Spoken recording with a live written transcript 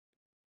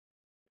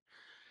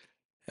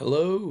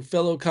Hello,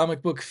 fellow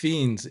comic book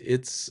fiends.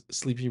 It's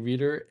Sleepy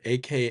Reader,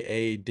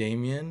 aka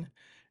Damien,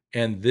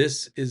 and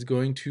this is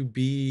going to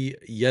be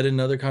yet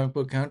another comic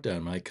book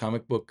countdown.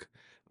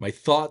 My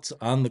thoughts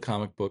on the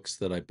comic books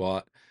that I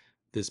bought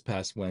this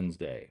past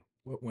Wednesday.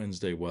 What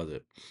Wednesday was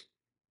it?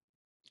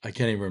 I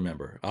can't even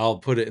remember. I'll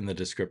put it in the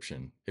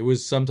description. It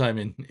was sometime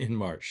in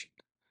March.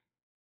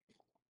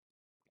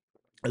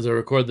 As I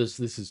record this,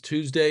 this is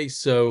Tuesday,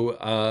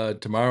 so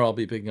tomorrow I'll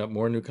be picking up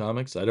more new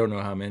comics. I don't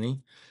know how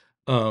many.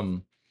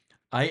 Um,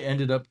 I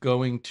ended up I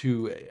went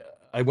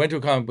to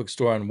a comic book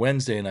store on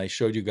Wednesday and I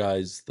showed you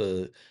guys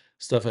the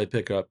stuff I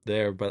picked up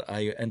there, but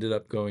I ended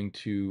up going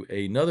to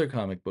another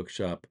comic book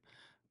shop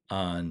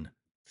on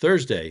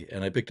Thursday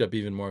and I picked up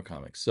even more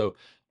comics. So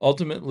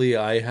ultimately,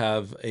 I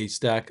have a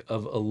stack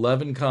of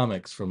 11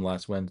 comics from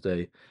last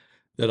Wednesday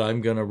that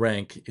I'm going to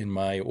rank in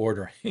my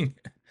ordering.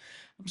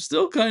 I'm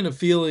still kind of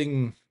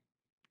feeling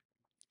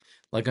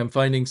like I'm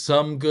finding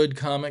some good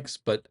comics,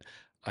 but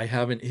I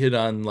haven't hit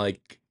on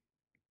like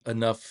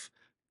enough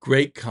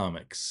great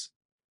comics.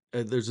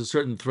 There's a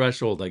certain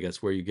threshold, I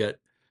guess, where you get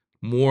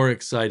more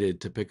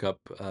excited to pick up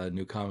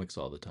new comics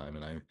all the time,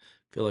 and I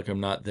feel like I'm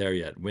not there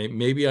yet.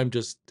 Maybe I'm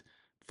just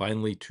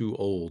finally too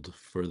old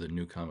for the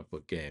new comic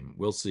book game.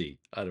 We'll see.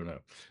 I don't know.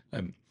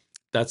 I'm,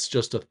 that's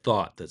just a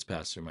thought that's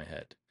passed through my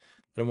head.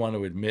 I don't want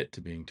to admit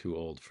to being too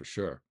old for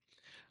sure.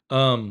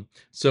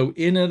 So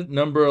in at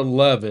number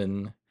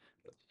 11,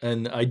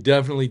 and I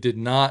definitely did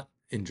not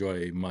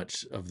enjoy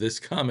much of this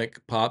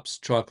comic, Pop's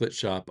Chocolate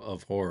Shop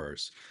of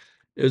Horrors.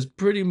 It was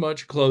pretty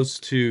much close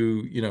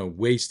to,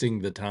 wasting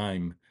the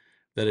time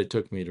that it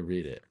took me to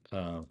read it.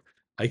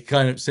 I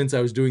kind of, since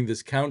I was doing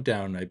this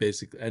countdown, I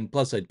basically, and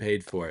plus I'd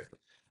paid for it,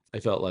 I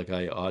felt like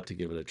I ought to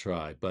give it a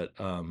try. But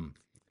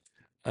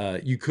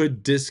you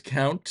could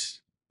discount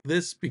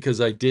this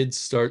because I did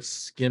start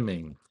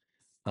skimming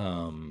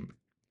um,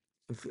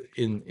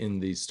 in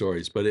these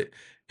stories, but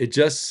it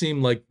just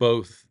seemed like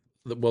both.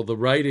 Well, the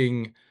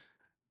writing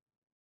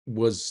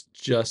was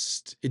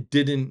just, it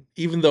didn't,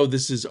 even though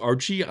this is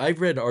Archie,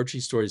 I've read Archie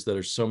stories that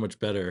are so much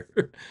better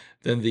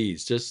than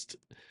these. Just,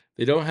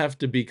 they don't have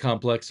to be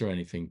complex or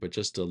anything, but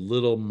just a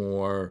little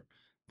more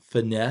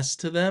finesse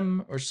to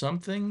them or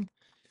something.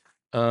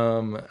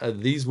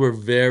 These were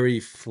very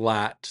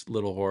flat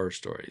little horror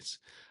stories.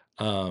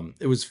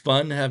 It was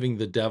fun having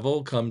the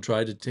devil come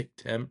try to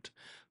tempt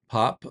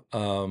Pop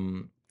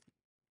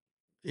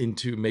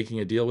into making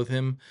a deal with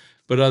him,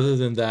 but other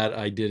than that,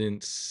 I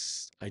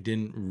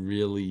didn't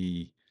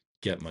really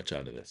get much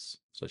out of this,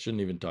 so I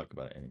shouldn't even talk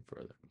about it any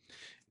further.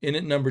 In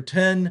at number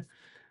 10,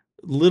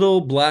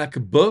 Little Black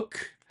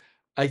Book.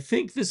 I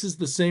think this is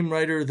the same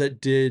writer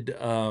that did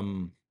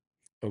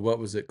what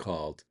was it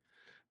called?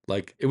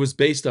 Like, it was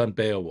based on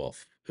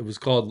Beowulf. It was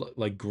called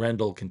like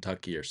Grendel,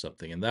 Kentucky or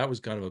something, and that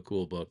was kind of a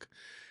cool book.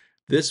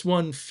 This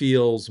one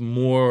feels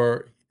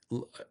more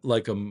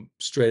like a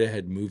straight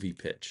ahead movie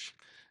pitch,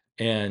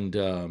 and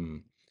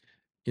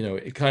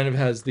it kind of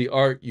has the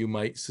art you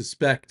might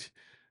suspect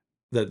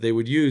that they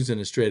would use in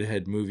a straight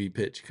ahead movie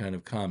pitch kind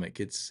of comic.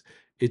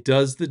 It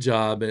does the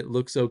job. It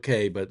looks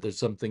okay, but there's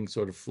something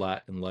sort of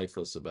flat and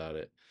lifeless about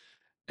it.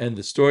 And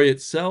the story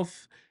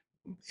itself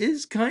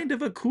is kind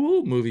of a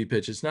cool movie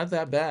pitch. It's not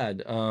that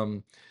bad.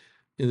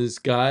 This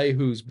guy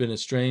who's been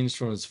estranged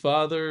from his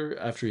father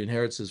after he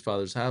inherits his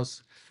father's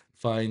house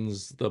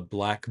finds the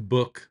black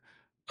book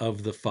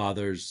of the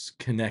father's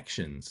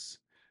connections.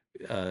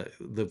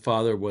 The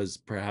father was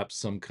perhaps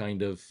some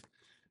kind of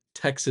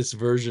Texas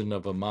version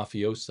of a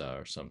mafiosa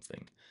or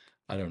something.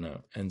 I don't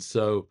know. And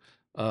so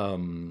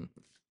um,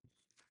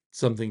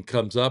 something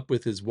comes up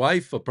with his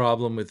wife, a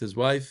problem with his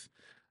wife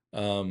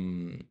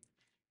um,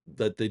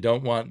 that they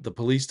don't want the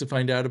police to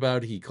find out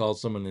about. He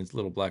calls someone in his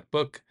little black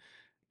book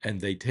and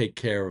they take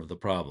care of the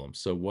problem.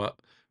 So what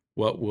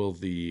will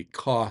the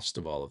cost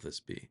of all of this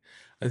be?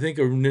 I think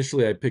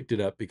initially I picked it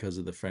up because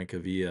of the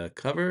Francavilla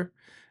cover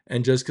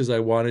and just because I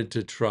wanted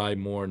to try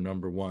more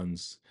number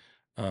ones.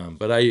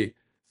 But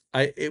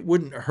it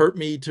wouldn't hurt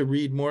me to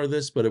read more of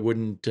this, but it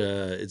wouldn't,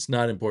 it's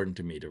not important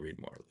to me to read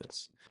more of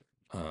this.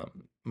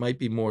 Might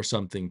be more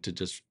something to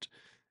just,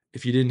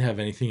 if you didn't have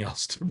anything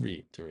else to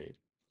read.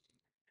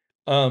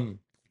 Um,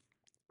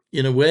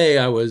 in a way,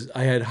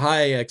 I had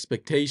high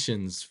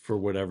expectations for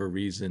whatever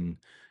reason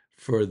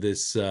for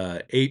this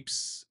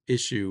apes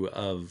issue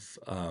of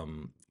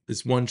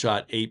this one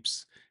shot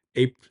apes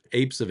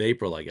of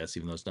April, I guess,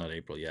 even though it's not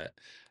April yet,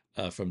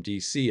 from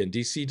DC. And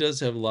DC does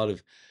have a lot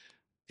of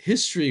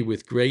history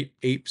with great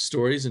ape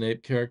stories and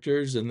ape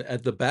characters. And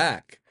at the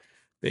back,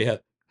 they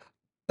have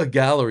a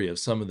gallery of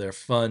some of their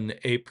fun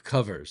ape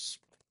covers.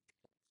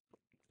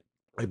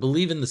 I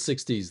believe in the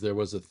 60s there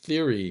was a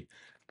theory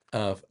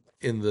uh,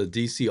 in the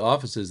DC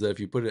offices that if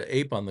you put an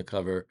ape on the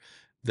cover,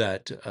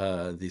 that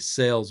the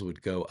sales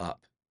would go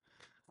up.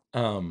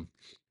 Um,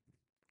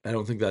 I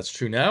don't think that's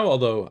true now,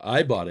 although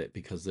I bought it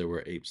because there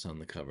were apes on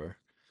the cover.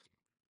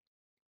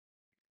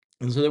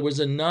 And so there was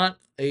a not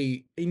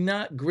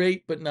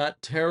great but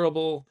not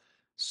terrible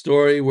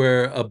story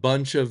where a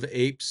bunch of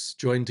apes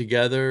joined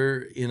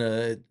together in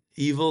a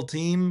evil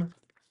team.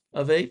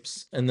 of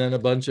apes, and then a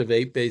bunch of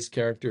ape-based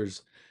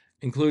characters,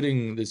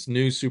 including this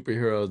new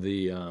superhero,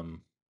 the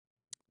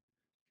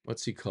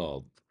what's he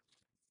called?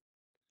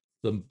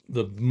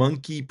 The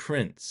Monkey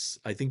Prince.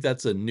 I think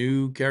that's a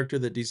new character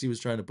that DC was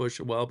trying to push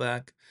a while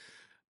back,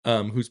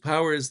 whose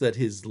power is that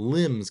his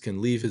limbs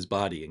can leave his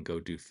body and go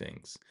do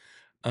things.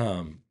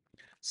 Um,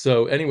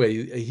 so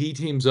anyway, he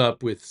teams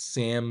up with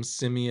Sam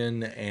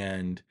Simeon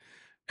and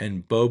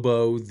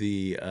Bobo,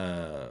 the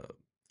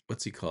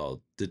what's he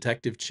called?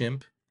 Detective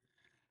Chimp.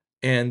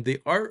 And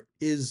the art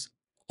is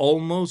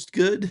almost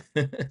good.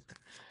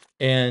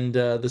 And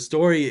the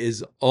story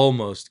is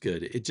almost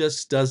good. It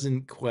just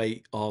doesn't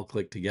quite all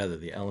click together,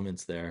 the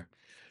elements there.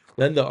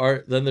 Then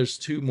there's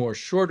two more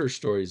shorter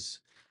stories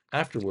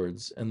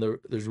afterwards, and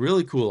there's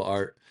really cool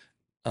art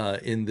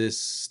in this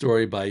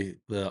story by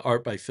the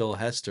art by Phil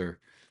Hester,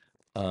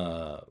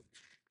 uh,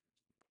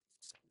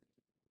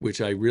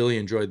 which I really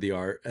enjoyed the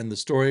art, and the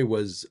story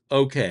was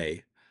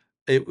okay.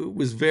 It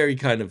was very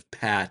kind of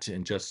pat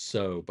and just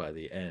so by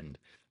the end.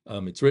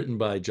 It's written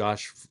by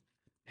Josh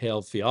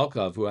Hale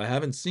Fialkov, who I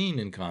haven't seen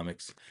in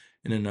comics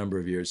in a number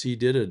of years. He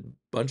did a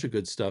bunch of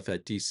good stuff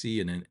at DC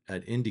and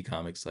at Indie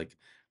Comics. Like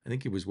I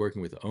think he was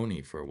working with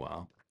Oni for a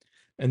while.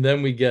 And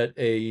then we get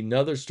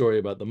another story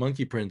about the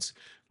Monkey Prince,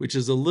 which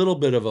is a little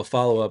bit of a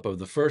follow up of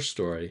the first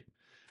story.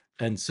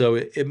 And so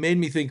it made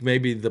me think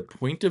maybe the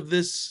point of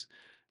this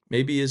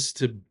maybe is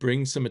to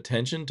bring some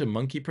attention to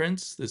Monkey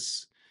Prince,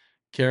 this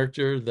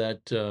character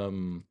that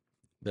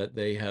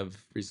they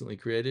have recently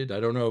created. I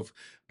don't know if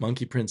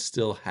Monkey Prince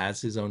still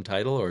has his own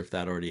title or if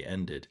that already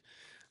ended,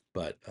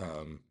 but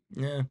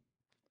yeah,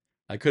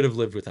 I could have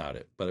lived without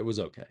it, but it was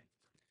okay.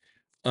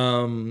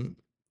 Um,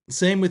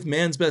 Same with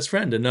Man's Best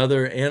Friend,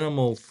 another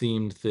animal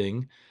themed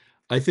thing.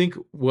 I think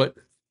what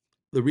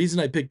the reason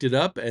I picked it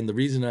up and the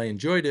reason I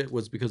enjoyed it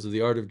was because of the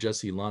art of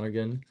Jesse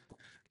Lonergan,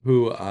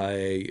 who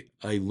I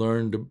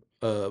learned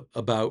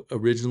about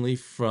originally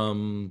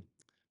from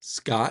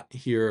Scott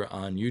here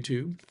on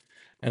YouTube,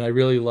 and I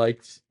really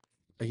liked.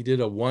 He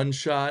did a one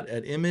shot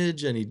at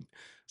Image, and he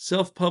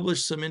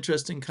self-published some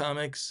interesting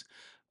comics.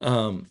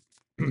 Um,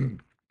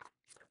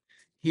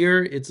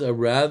 Here, it's a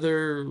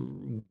rather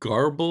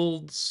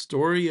garbled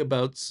story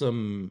about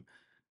some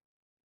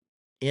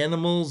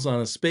animals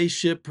on a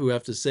spaceship who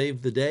have to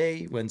save the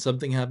day when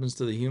something happens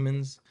to the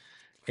humans.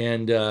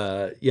 And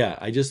yeah,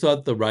 I just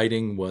thought the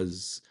writing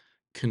was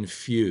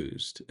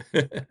confused.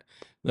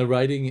 The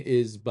writing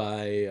is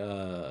by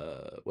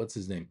what's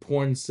his name?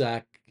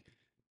 Pornsak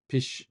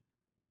Pish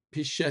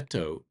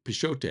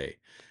Pishote,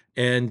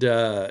 and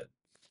a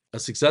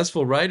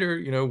successful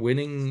writer,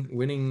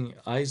 winning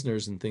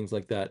Eisners and things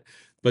like that.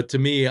 But to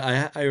me,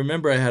 I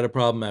remember I had a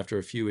problem after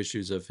a few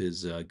issues of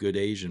his Good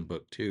Asian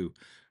book too,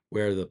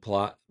 where the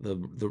plot,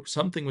 the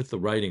something with the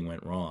writing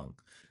went wrong.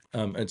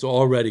 It's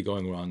already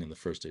going wrong in the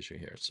first issue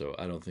here, so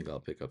I don't think I'll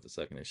pick up the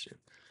second issue.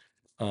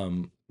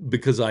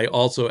 Because I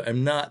also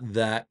am not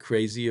that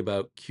crazy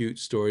about cute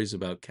stories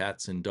about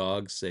cats and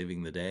dogs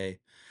saving the day.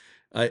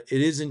 It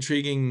is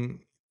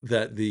intriguing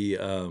that the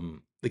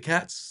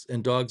cats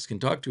and dogs can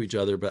talk to each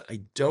other, but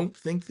I don't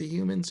think the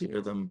humans hear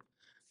them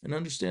and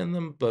understand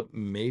them, but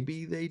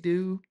maybe they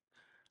do.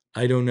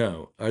 I don't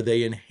know. Are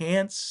they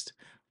enhanced,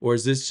 or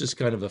is this just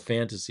kind of a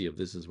fantasy of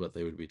this is what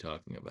they would be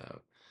talking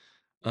about?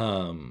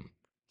 Um,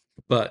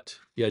 but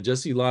yeah,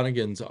 Jesse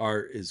Lonigan's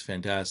art is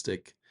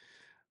fantastic.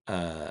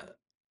 Uh,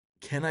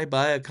 can I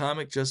buy a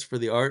comic just for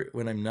the art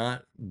when I'm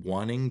not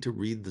wanting to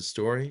read the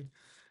story?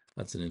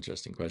 That's an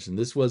interesting question.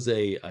 This was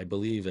I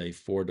believe, a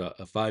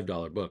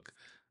 $5 book,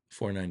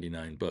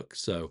 4.99 book.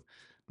 So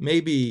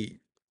maybe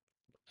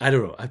I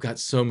don't know. I've got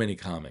so many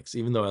comics,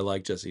 even though I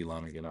like Jesse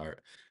Lonergan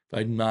art. If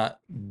I'm not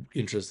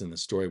interested in the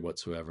story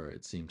whatsoever,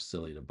 it seems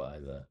silly to buy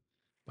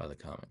the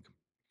comic.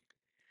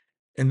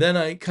 And then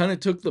I kind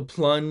of took the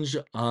plunge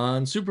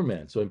on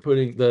Superman. So I'm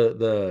putting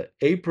the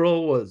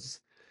April was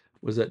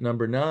at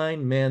number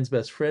 9. Man's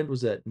Best Friend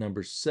was at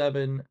number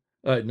 7,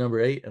 number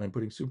 8, and I'm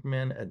putting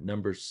Superman at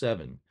number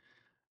 7.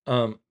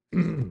 Um,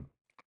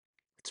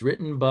 it's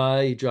written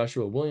by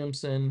Joshua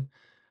Williamson.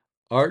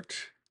 Art,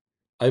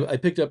 I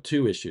picked up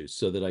 2 issues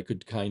so that I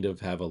could kind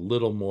of have a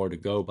little more to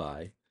go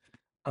by.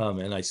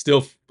 And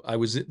I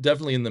was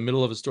definitely in the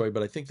middle of a story,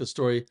 but I think the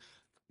story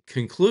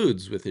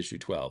concludes with issue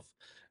 12.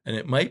 And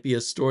it might be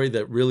a story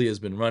that really has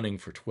been running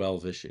for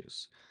 12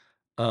 issues.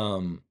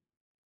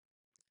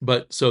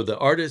 But so the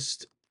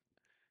artist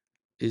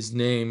is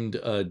named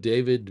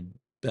David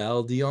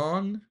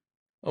Baldion.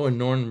 Oh, and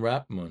Norn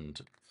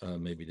Rapmund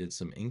maybe did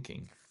some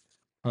inking.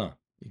 Huh,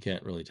 you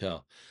can't really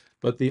tell.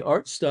 But the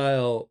art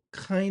style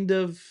kind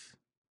of,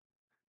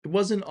 it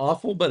wasn't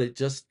awful, but it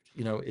just,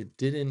 it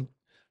didn't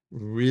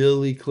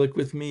really click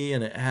with me.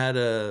 And it had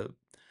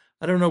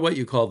I don't know what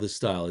you call this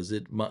style. Is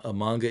it a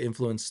manga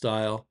influenced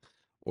style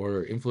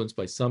or influenced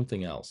by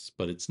something else?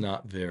 But it's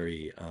not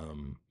very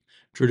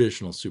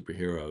traditional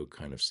superhero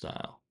kind of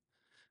style.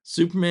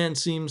 Superman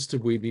seems to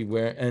be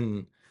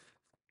wearing,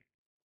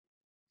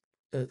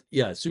 and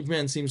yeah,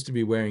 Superman seems to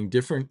be wearing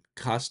different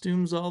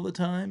costumes all the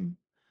time.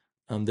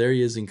 There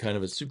he is in kind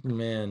of a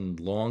Superman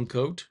long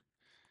coat.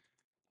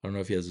 I don't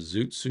know if he has a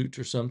zoot suit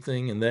or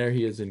something. And there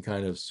he is in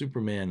kind of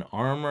Superman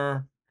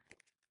armor.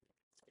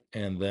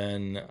 And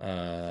then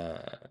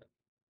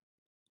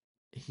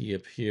he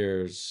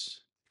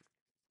appears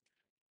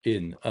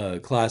in a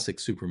classic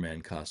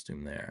Superman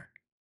costume there.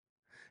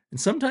 And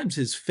sometimes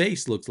his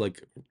face looks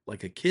like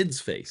a kid's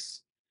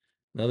face.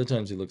 And other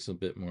times he looks a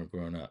bit more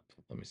grown up.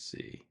 Let me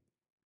see.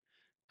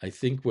 I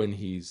think when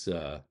he's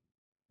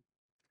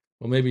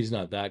well, maybe he's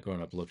not that grown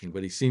up looking,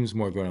 but he seems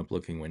more grown up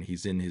looking when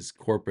he's in his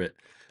corporate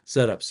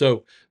setup.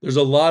 So there's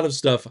a lot of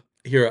stuff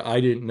here I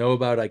didn't know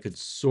about. I could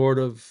sort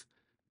of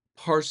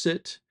parse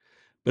it,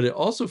 but it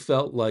also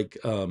felt like,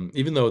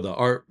 even though the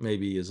art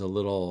maybe is a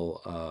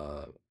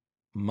little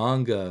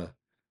manga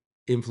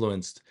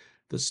influenced,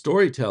 the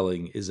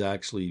storytelling is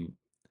actually,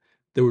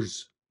 there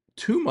was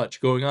too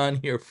much going on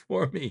here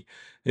for me.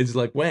 It's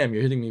like, wham,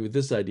 you're hitting me with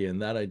this idea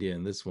and that idea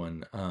and this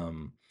one.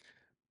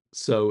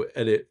 So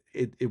and it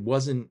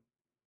wasn't.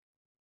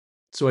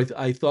 So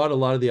I thought a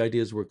lot of the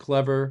ideas were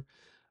clever,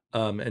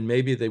 and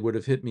maybe they would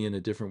have hit me in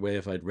a different way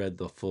if I'd read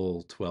the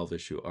full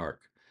 12-issue arc.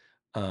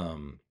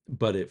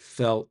 But it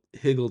felt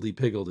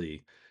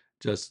higgledy-piggledy,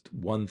 just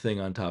one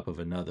thing on top of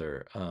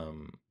another.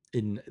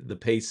 In the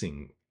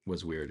pacing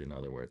was weird, in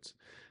other words.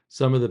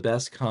 Some of the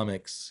best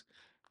comics,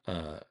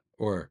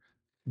 or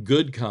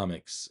good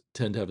comics,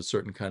 tend to have a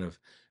certain kind of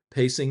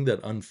pacing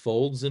that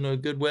unfolds in a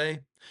good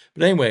way.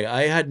 But anyway,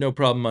 I had no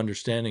problem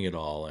understanding it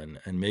all,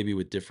 and maybe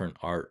with different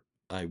art,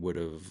 I would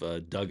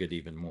have dug it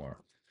even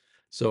more.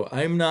 So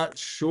I'm not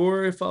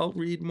sure if I'll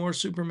read more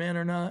Superman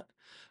or not.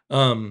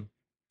 Um,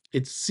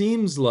 it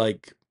seems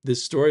like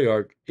this story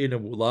arc, in a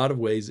lot of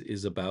ways,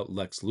 is about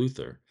Lex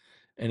Luthor,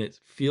 and it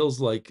feels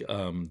like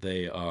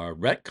they are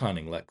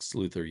retconning Lex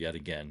Luthor yet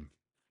again,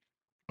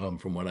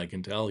 from what I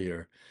can tell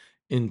here,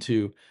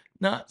 into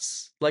not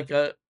like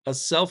a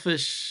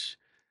selfish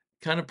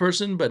kind of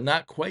person, but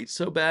not quite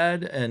so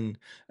bad. And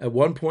at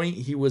one point,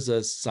 he was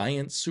a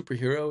science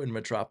superhero in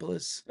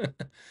Metropolis.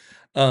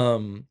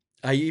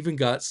 I even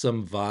got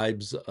some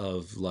vibes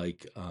of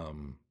like,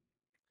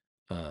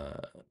 uh,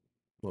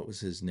 what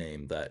was his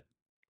name? That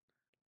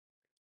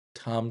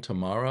Tom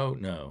Tomorrow?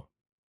 No,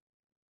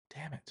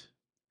 damn it.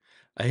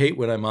 I hate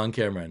when I'm on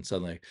camera and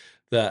suddenly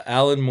the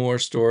Alan Moore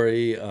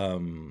story.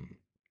 Oh,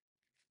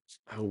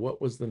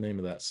 what was the name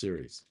of that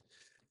series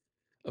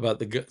about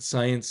the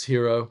science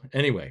hero?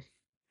 Anyway,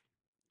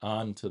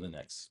 on to the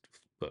next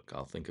book.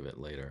 I'll think of it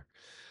later.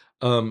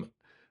 Um,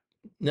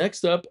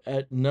 Next up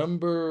at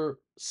number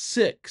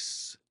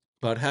 6,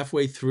 about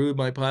halfway through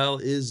my pile,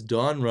 is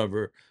Dawn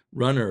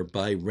Runner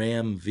by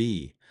Ram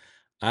V.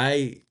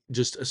 I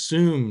just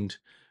assumed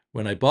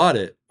when I bought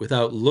it,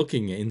 without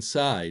looking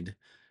inside,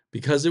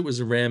 because it was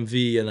a Ram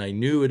V and I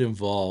knew it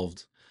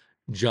involved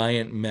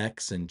giant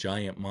mechs and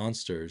giant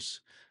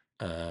monsters,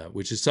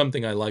 which is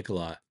something I like a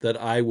lot,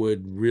 that I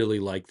would really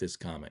like this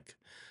comic.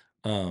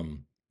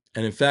 Um,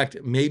 and in fact,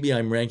 maybe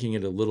I'm ranking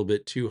it a little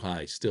bit too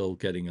high, still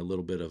getting a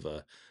little bit of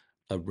a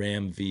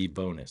Ram V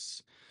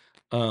bonus.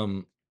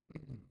 Um,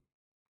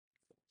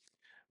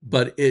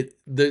 but it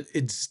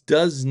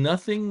does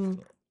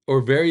nothing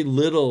or very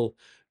little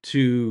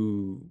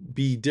to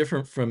be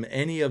different from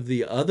any of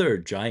the other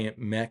giant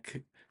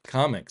mech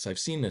comics. I've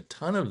seen a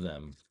ton of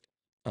them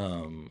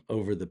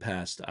over the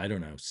past, I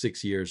don't know,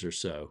 6 years or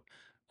so.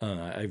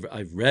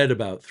 I've read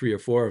about 3 or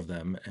 4 of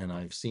them, and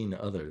I've seen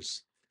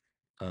others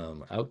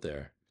out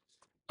there.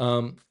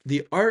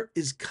 The art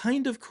is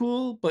kind of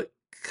cool, but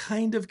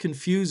kind of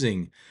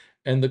confusing.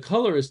 And the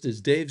colorist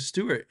is Dave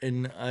Stewart.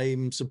 And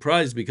I'm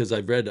surprised because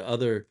I've read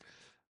other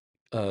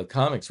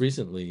comics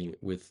recently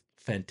with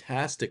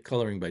fantastic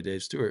coloring by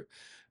Dave Stewart.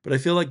 But I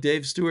feel like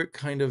Dave Stewart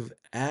kind of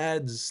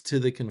adds to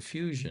the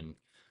confusion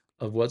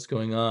of what's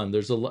going on.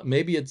 There's a lot,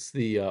 maybe it's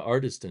the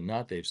artist and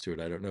not Dave Stewart.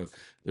 I don't know.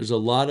 There's a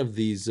lot of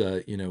these,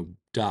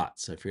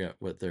 dots. I forget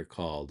what they're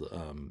called,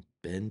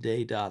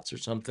 Ben-Day dots or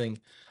something.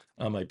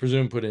 I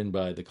presume put in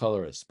by the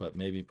colorist, but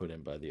maybe put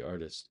in by the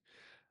artist.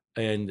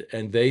 And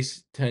they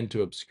tend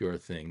to obscure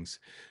things.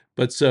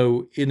 But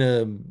so in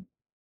a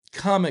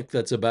comic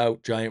that's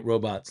about giant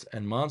robots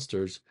and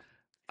monsters,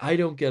 I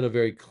don't get a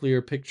very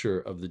clear picture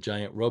of the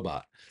giant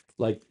robot.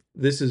 Like,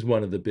 this is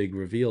one of the big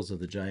reveals of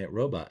the giant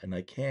robot, and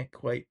I can't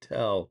quite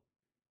tell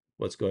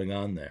what's going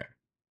on there.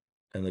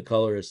 And the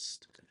color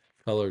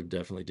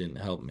definitely didn't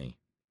help me.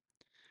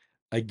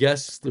 I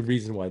guess the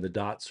reason why the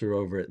dots are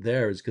over it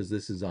there is because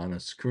this is on a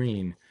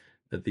screen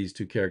that these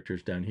two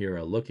characters down here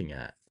are looking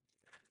at.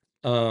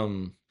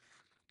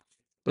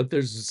 But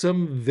there's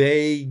some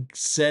vague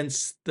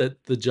sense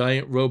that the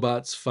giant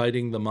robots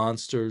fighting the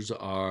monsters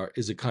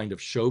is a kind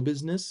of show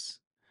business,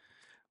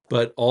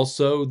 but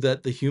also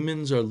that the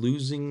humans are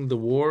losing the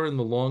war in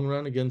the long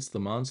run against the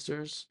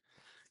monsters.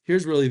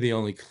 Here's really the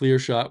only clear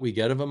shot we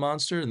get of a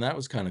monster, and that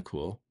was kind of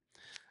cool.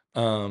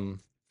 But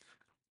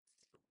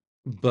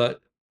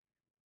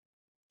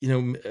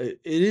it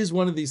is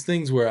one of these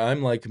things where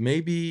I'm like,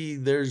 maybe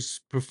there's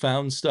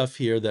profound stuff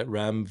here that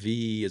Ram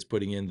V is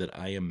putting in that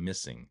I am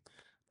missing.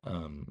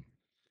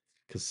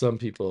 because some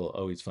people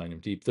always find him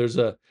deep. There's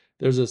a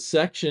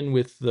section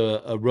with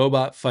a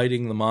robot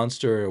fighting the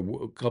monster,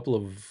 a couple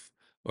of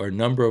or a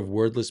number of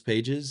wordless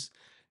pages,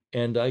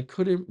 and I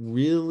couldn't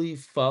really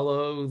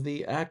follow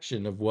the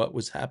action of what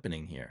was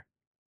happening here.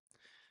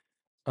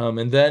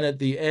 And then at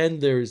the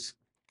end, there's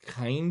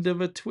kind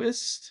of a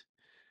twist,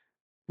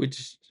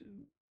 which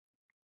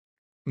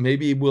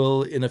maybe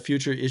will in a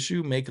future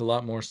issue make a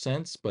lot more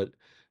sense. But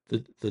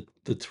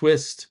the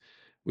twist,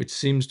 which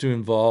seems to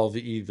involve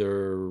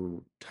either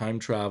time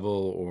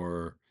travel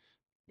or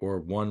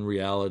one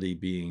reality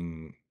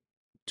being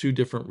two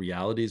different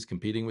realities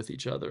competing with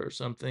each other or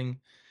something,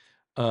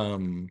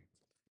 um,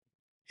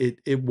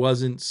 it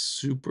wasn't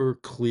super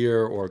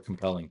clear or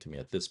compelling to me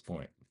at this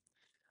point.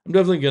 I'm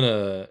definitely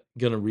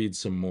gonna read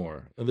some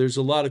more. There's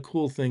a lot of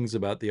cool things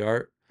about the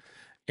art,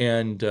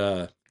 and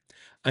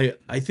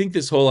I think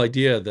this whole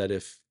idea that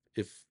if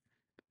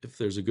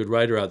there's a good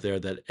writer out there,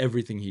 that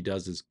everything he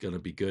does is gonna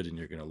be good and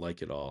you're gonna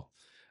like it all,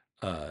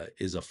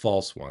 is a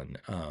false one.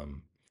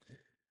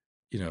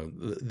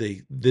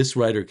 This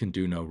writer can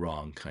do no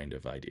wrong kind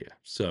of idea.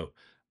 So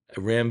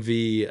Ram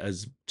V,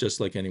 as just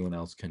like anyone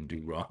else, can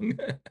do wrong.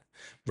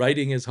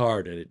 Writing is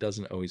hard and it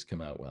doesn't always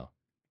come out well.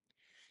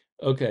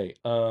 Okay,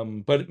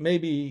 but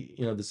maybe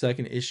the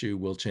second issue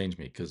will change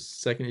me, because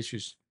second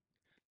issues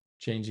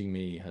changing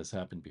me has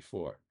happened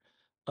before.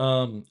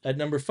 At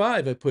number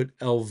 5, I put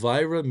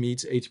Elvira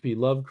meets H.P.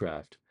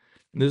 Lovecraft.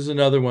 And this is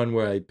another one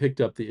where I picked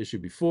up the issue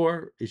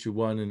before, issue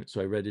 1, and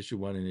so I read issue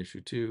 1 and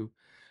issue 2,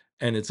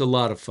 and it's a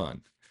lot of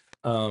fun.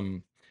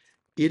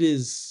 It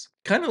is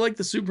kind of like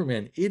the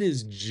Superman. It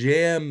is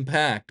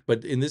jam-packed,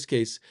 but in this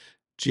case,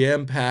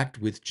 jam-packed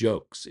with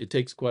jokes. It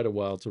takes quite a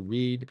while to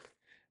read,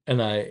 and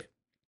I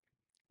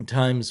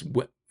times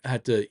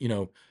had to,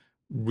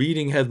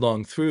 reading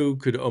headlong through,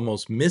 could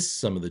almost miss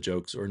some of the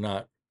jokes, or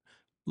not,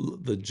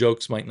 the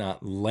jokes might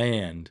not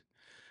land.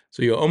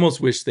 So you almost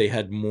wish they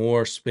had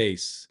more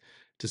space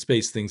to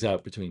space things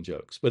out between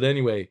jokes. But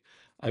anyway,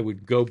 I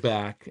would go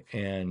back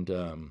and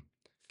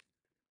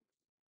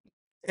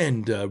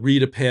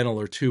read a panel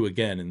or two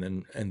again,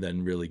 and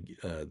then really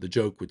the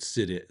joke would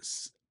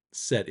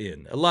set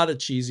in. A lot of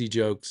cheesy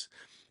jokes,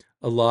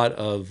 a lot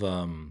of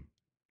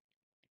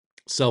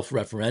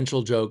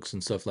self-referential jokes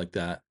and stuff like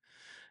that.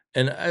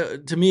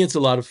 And to me, it's a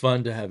lot of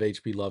fun to have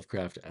H.P.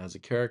 Lovecraft as a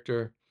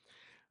character.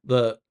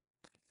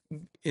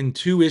 In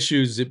 2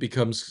 issues, it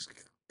becomes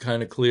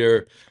kind of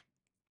clear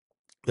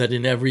that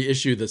in every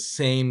issue, the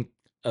same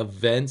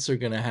events are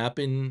going to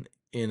happen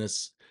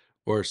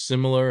or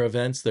similar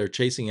events. They're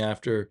chasing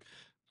after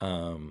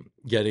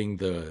getting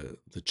the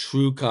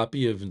true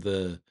copy of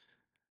the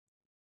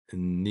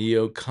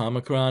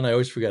Neocomicron. I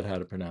always forget how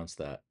to pronounce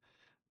that.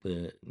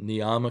 The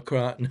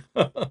Neomicron.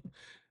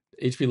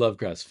 H.P.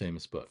 Lovecraft's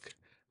famous book.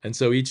 And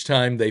so each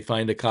time they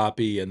find a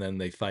copy and then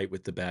they fight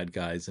with the bad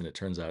guys, and it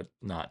turns out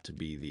not to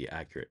be the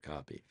accurate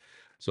copy.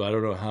 So I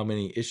don't know how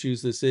many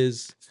issues this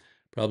is,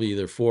 probably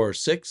either 4 or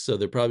 6. So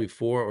there are probably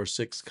 4 or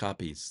 6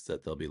 copies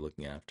that they'll be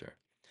looking after.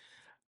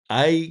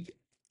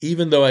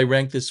 Even though I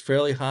rank this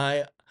fairly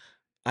high,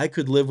 I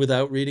could live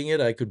without reading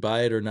it. I could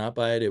buy it or not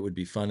buy it. It would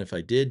be fun if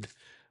I did,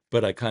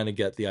 but I kind of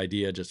get the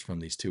idea just from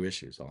these 2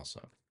 issues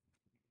also.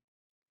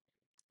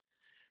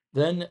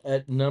 Then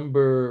at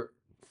number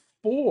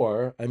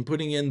 4, I'm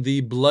putting in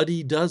The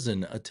Bloody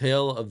Dozen, A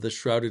Tale of the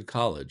Shrouded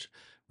College,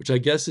 which I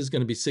guess is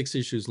going to be 6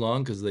 issues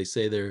long, because they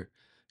say they're,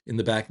 in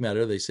the back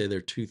matter, they say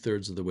they're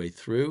 2/3 of the way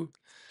through.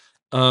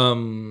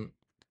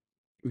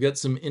 We got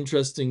some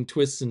interesting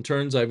twists and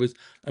turns.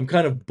 I'm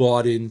kind of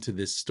bought into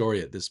this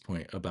story at this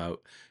point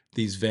about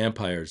these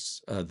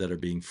vampires that are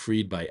being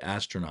freed by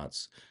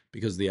astronauts,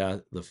 because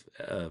the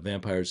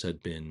vampires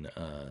had been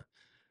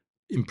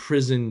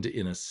imprisoned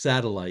in a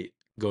satellite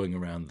going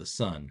around the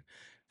sun,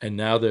 and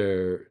now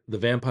the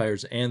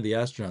vampires and the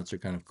astronauts are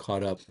kind of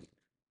caught up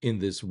in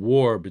this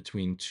war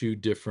between 2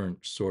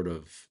 different sort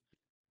of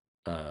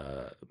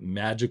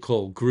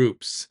magical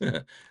groups,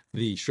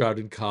 the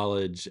Shrouded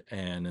College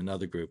and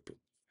another group,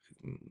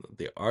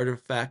 the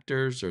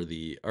Artifactors or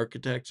the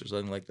Architects or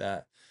something like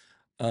that.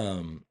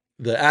 The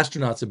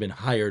astronauts have been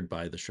hired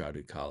by the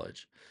Shrouded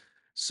College.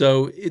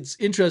 So it's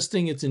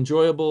interesting, it's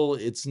enjoyable,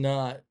 it's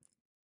not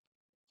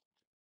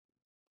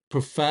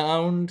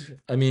profound.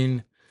 I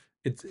mean,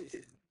 it's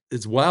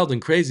it's wild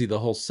and crazy, the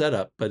whole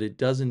setup, but it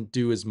doesn't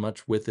do as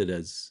much with it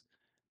as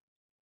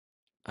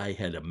I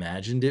had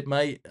imagined it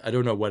might. I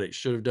don't know what it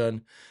should have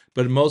done,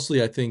 but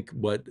mostly I think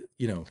what,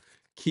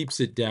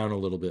 keeps it down a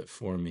little bit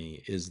for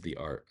me is the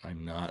art.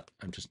 I'm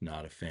just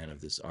not a fan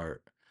of this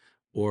art,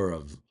 or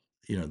of,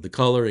 the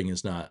coloring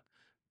is not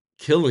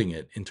killing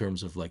it in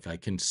terms of, like, I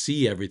can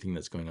see everything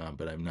that's going on,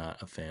 but I'm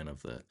not a fan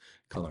of the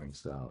coloring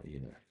style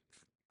either.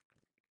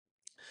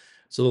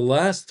 So the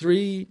last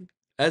 3,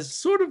 as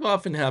sort of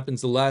often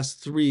happens, the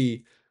last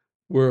 3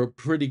 were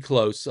pretty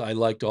close. I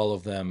liked all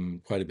of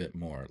them quite a bit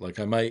more. Like,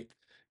 I might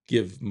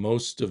give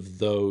most of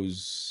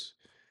those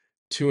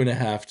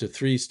 2.5 to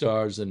 3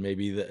 stars, and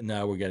maybe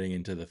now we're getting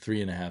into the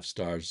 3.5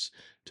 stars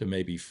to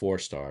maybe 4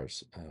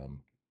 stars.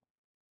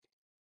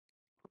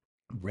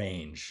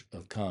 range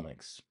of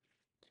comics.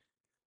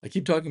 I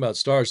keep talking about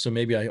stars, so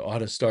maybe I ought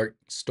to start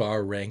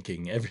star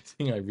ranking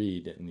everything I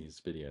read in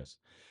these videos.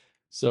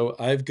 So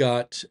I've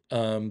got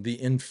the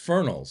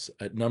Infernals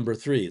at number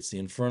 3. It's the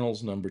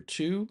Infernals number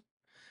 2,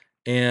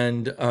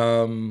 and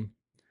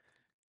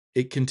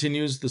it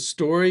continues the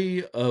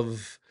story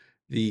of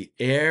the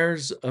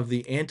heirs of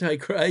the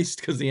Antichrist,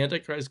 because the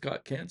Antichrist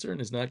got cancer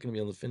and is not going to be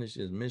able to finish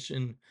his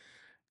mission,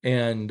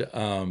 and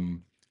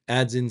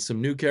adds in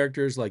some new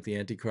characters like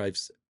the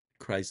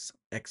Christ's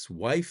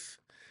ex-wife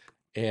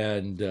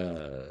and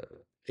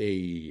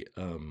a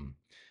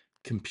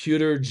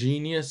computer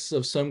genius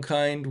of some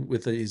kind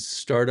with a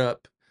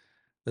startup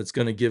that's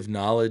going to give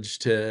knowledge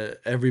to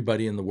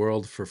everybody in the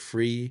world for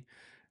free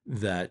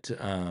that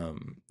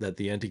that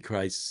the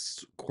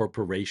Antichrist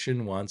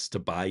corporation wants to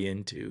buy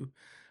into.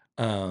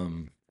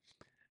 Um,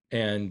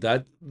 and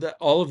that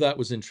all of that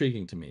was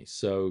intriguing to me.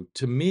 So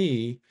to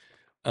me,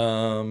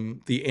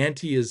 the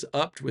ante is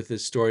upped with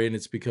this story and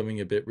it's becoming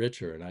a bit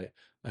richer. And I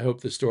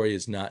hope the story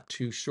is not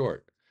too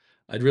short.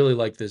 I'd really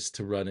like this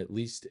to run at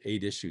least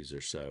 8 issues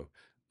or so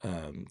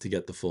to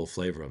get the full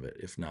flavor of it,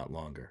 if not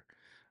longer.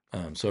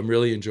 So I'm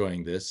really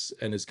enjoying this,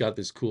 and it's got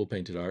this cool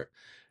painted art.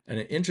 And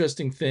an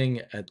interesting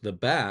thing at the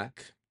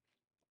back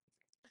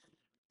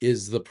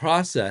is the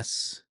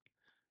process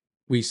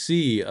we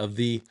see of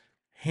the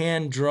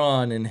hand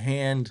drawn and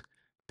hand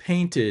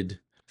painted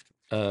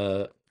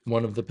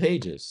one of the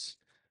pages.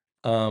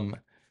 Um,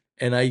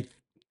 and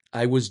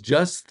I was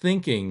just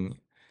thinking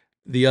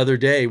the other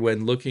day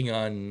when looking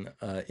on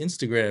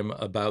Instagram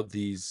about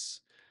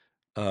these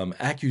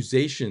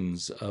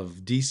accusations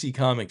of DC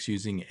Comics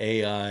using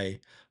AI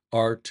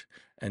art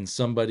and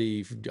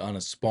somebody on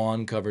a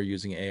Spawn cover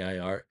using AI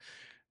art,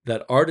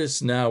 that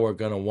artists now are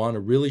going to want to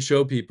really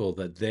show people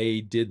that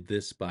they did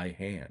this by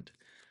hand,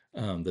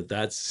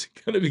 that's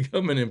going to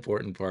become an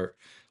important part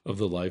of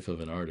the life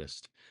of an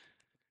artist.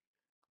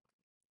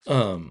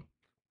 Because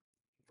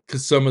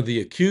some of the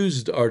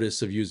accused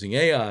artists of using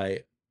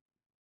AI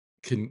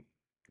can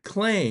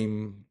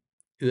claim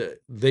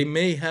that they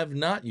may have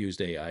not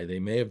used AI, they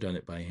may have done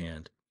it by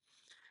hand.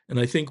 And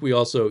I think we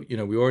also,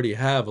 we already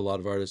have a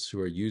lot of artists who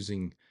are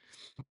using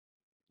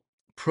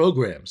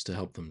programs to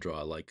help them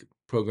draw, like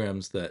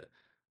programs that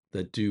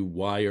do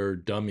wire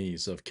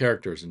dummies of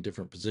characters in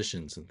different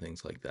positions and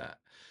things like that.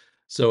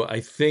 So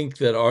I think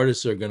that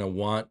artists are going to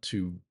want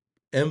to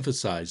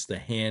emphasize the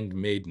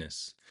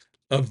handmadeness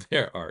of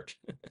their art.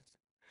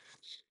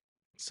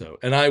 So,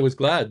 and I was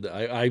glad.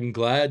 I'm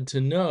glad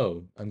to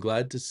know. I'm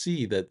glad to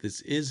see that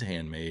this is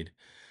handmade.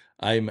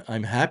 I'm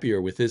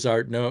happier with this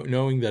art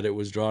knowing that it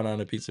was drawn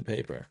on a piece of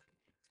paper.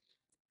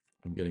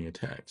 I'm getting a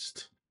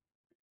text.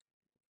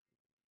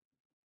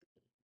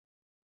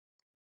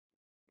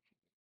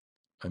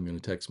 I'm going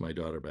to text my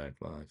daughter back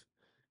live.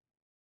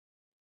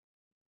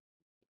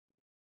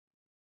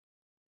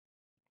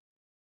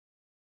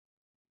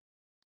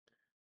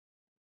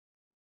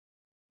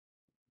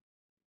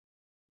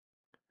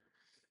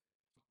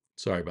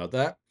 Sorry about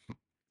that.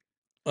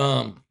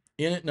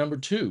 In at number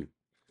 2,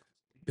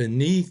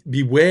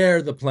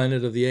 Beware the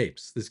Planet of the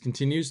Apes. This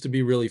continues to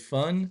be really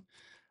fun.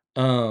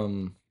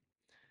 Um,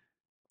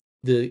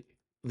 the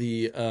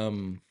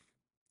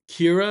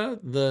Kira,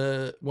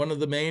 the one of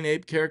the main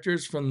ape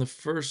characters from the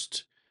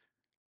first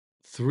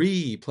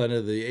 3 Planet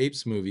of the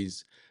Apes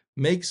movies,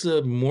 makes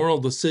a moral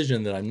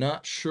decision that I'm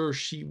not sure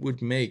she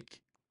would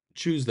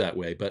choose that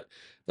way, but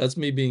that's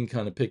me being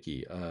kind of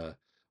picky.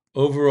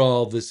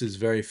 Overall, this is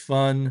very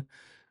fun.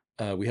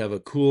 We have a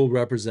cool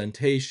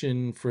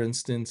representation, for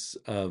instance,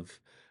 of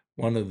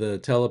one of the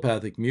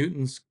telepathic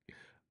mutants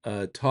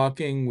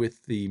talking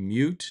with the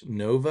mute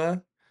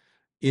Nova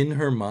in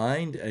her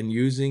mind and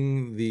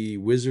using the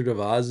Wizard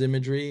of Oz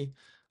imagery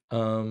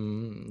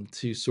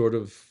to sort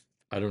of,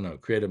 I don't know,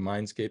 create a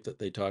mindscape that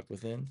they talk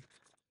within.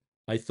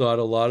 I thought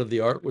a lot of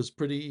the art was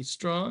pretty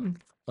strong.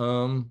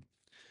 Um,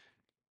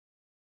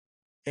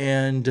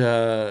 and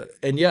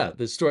yeah,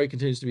 the story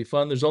continues to be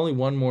fun. There's only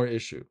one more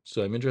issue,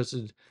 so I'm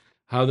interested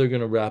how they're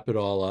going to wrap it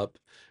all up.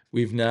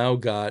 We've now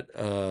got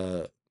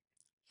a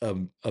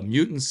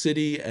mutant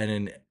city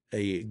and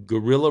a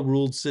gorilla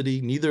ruled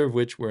city, neither of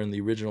which were in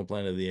the original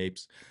Planet of the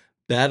Apes,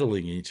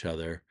 battling each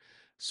other,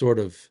 sort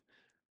of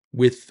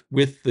with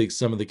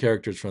some of the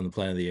characters from the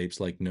Planet of the Apes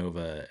like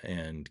Nova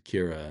and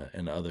Kira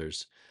and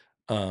others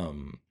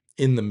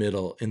in the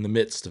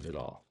midst of it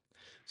all.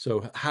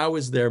 So how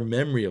is their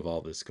memory of all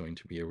this going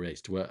to be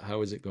erased?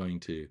 How is it going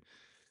to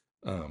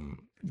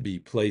be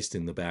placed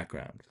in the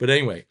background? But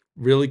anyway,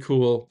 really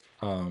cool.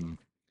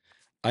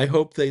 I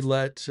hope they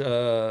let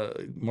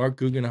Mark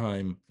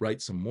Guggenheim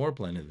write some more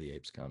Planet of the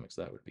Apes comics.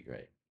 That would be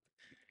great.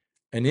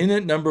 And in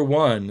at number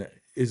 1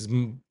 is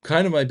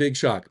kind of my big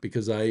shock,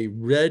 because I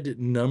read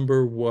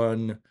number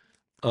 1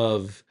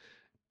 of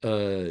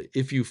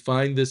If You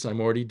Find This,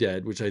 I'm Already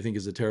Dead, which I think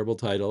is a terrible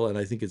title, and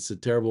I think it's a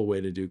terrible way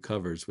to do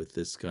covers with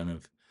this kind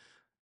of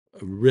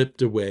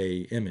ripped away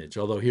image.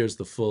 Although here's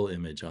the full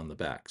image on the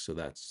back, so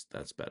that's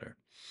better.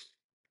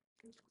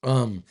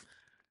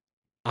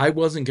 I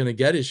wasn't going to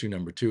get issue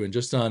number 2, and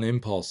just on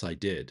impulse I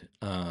did,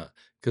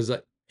 because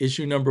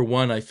issue number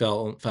 1 I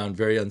found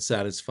very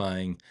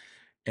unsatisfying,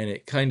 and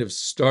it kind of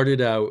started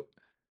out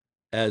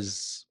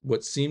as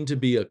what seemed to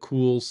be a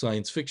cool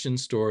science fiction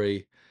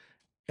story,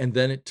 and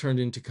then it turned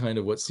into kind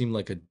of what seemed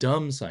like a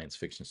dumb science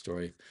fiction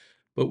story.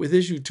 But with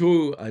issue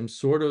 2, I'm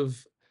sort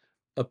of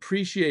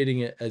appreciating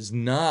it as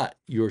not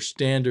your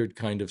standard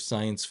kind of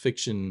science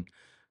fiction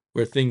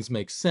where things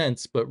make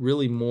sense, but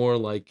really more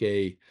like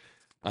a,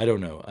 I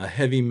don't know, a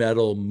heavy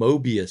metal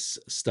Mobius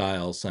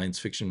style science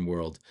fiction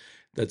world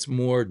that's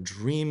more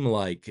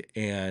dreamlike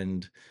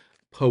and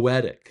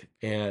poetic.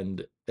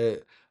 And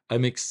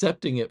I'm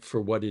accepting it for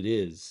what it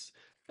is,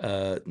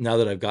 now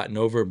that I've gotten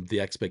over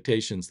the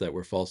expectations that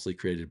were falsely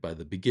created by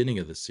the beginning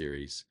of the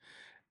series.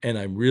 And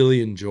I'm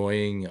really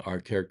enjoying our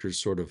characters'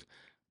 sort of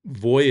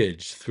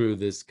voyage through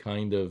this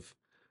kind of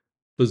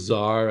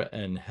bizarre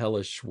and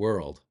hellish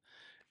world,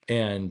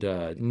 and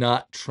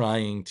not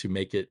trying to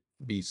make it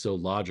be so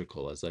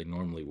logical as I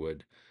normally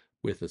would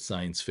with a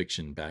science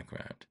fiction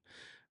background.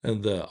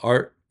 And the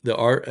art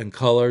and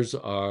colors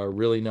are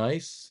really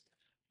nice.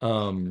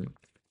 Um,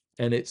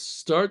 and it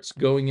starts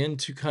going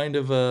into kind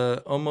of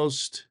a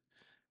almost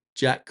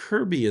Jack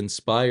Kirby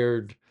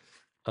inspired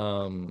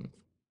um,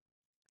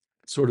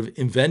 sort of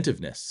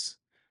inventiveness,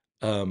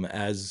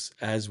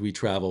 as we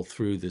travel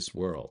through this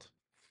world,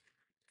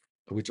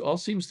 which all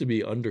seems to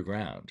be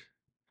underground.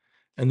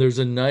 And there's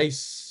a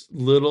nice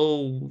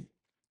little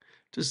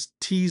just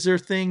teaser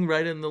thing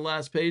right in the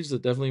last page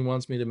that definitely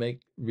wants me to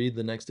read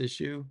the next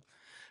issue.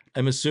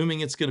 I'm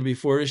assuming it's going to be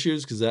 4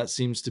 issues because that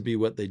seems to be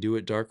what they do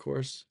at Dark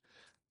Horse.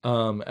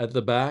 At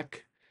the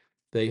back,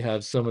 they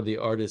have some of the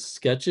artist's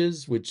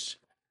sketches, which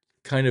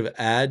kind of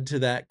add to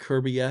that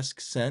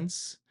Kirby-esque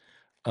sense.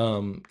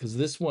 Because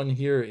this one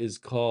here is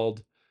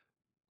called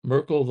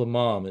Merkel the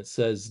Mom. It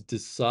says,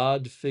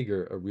 Desaad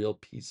figure, a real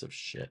piece of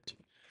shit.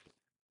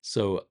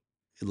 So,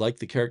 like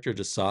the character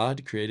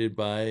Desaad created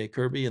by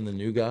Kirby and the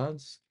New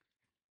Gods.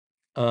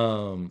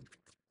 Um,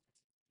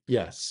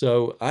 yeah,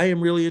 so I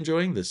am really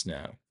enjoying this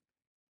now.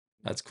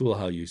 That's cool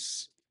how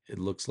it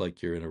looks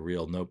like you're in a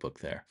real notebook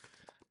there.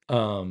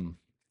 Um,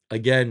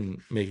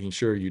 Again, making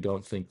sure you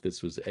don't think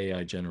this was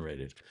AI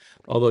generated.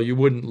 Although you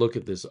wouldn't look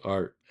at this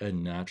art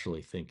and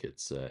naturally think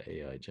it's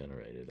AI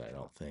generated, I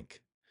don't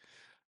think.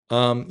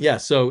 Yeah,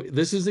 so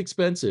this is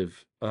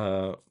expensive.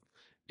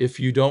 If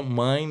you don't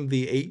mind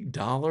the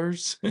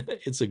 $8,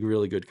 it's a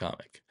really good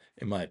comic,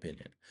 in my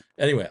opinion.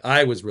 Anyway,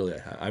 I was really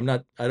I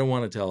don't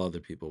want to tell other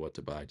people what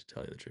to buy, to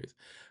tell you the truth,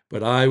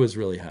 but I was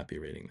really happy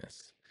reading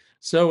this.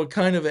 So it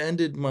kind of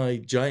ended my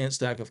giant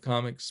stack of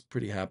comics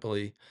pretty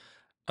happily.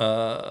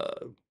 Uh,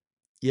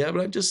 yeah,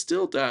 but I'm just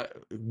still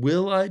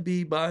will I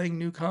be buying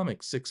new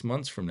comics 6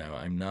 months from now?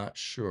 I'm not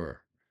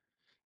sure,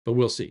 but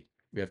we'll see.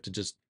 We have to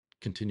just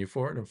continue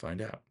forward and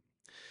find out.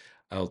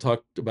 I'll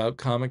talk about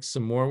comics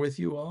some more with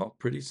you all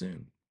pretty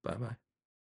soon. Bye bye.